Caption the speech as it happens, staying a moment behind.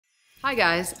Hi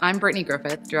guys, I'm Brittany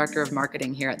Griffith, Director of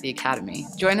Marketing here at the Academy.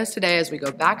 Join us today as we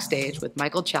go backstage with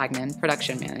Michael Chagnon,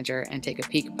 Production Manager, and take a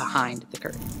peek behind the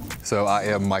curtain. So I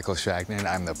am Michael Chagnon.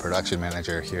 I'm the Production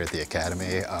Manager here at the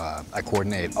Academy. I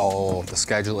coordinate all the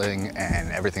scheduling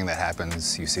and everything that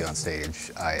happens you see on stage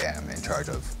I am in charge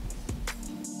of.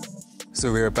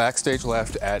 So we are backstage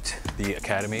left at the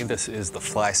Academy. This is the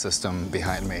fly system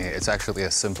behind me. It's actually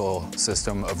a simple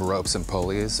system of ropes and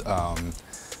pulleys.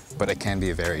 But it can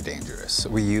be very dangerous.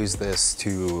 We use this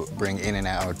to bring in and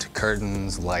out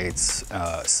curtains, lights,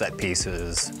 set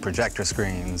pieces, projector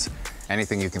screens,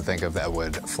 anything you can think of that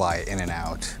would fly in and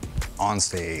out on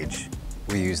stage.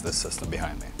 We use this system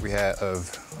behind me. We have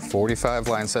 45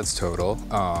 line sets total.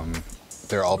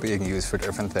 They're all being used for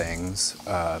different things.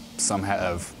 Some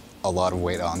have a lot of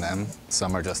weight on them.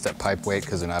 Some are just at pipe weight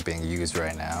because they're not being used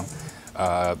right now.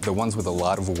 The ones with a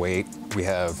lot of weight, we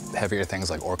have heavier things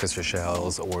like orchestra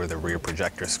shells or the rear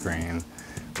projector screen,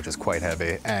 which is quite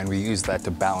heavy. And we use that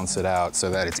to balance it out so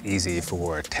that it's easy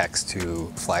for techs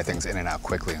to fly things in and out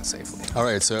quickly and safely. All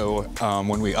right, so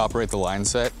when we operate the line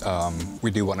set, we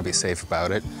do want to be safe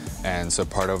about it. And so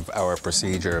part of our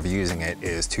procedure of using it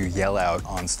is to yell out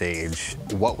on stage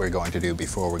what we're going to do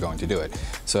before we're going to do it.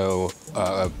 So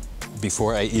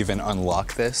before I even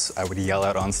unlock this, I would yell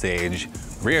out on stage,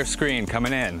 "Rear screen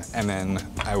coming in," and then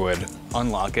I would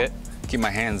unlock it, keep my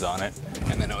hands on it,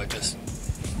 and then I would just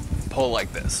pull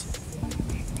like this.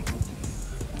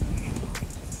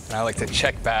 And I like to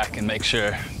check back and make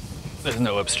sure there's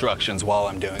no obstructions while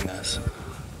I'm doing this.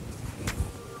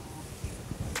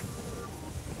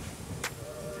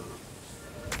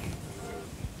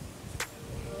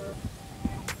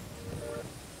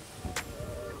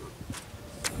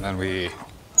 And then we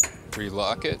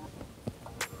relock it,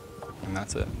 and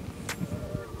that's it.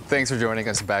 Thanks for joining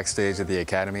us backstage at the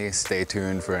Academy. Stay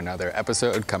tuned for another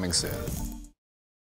episode coming soon.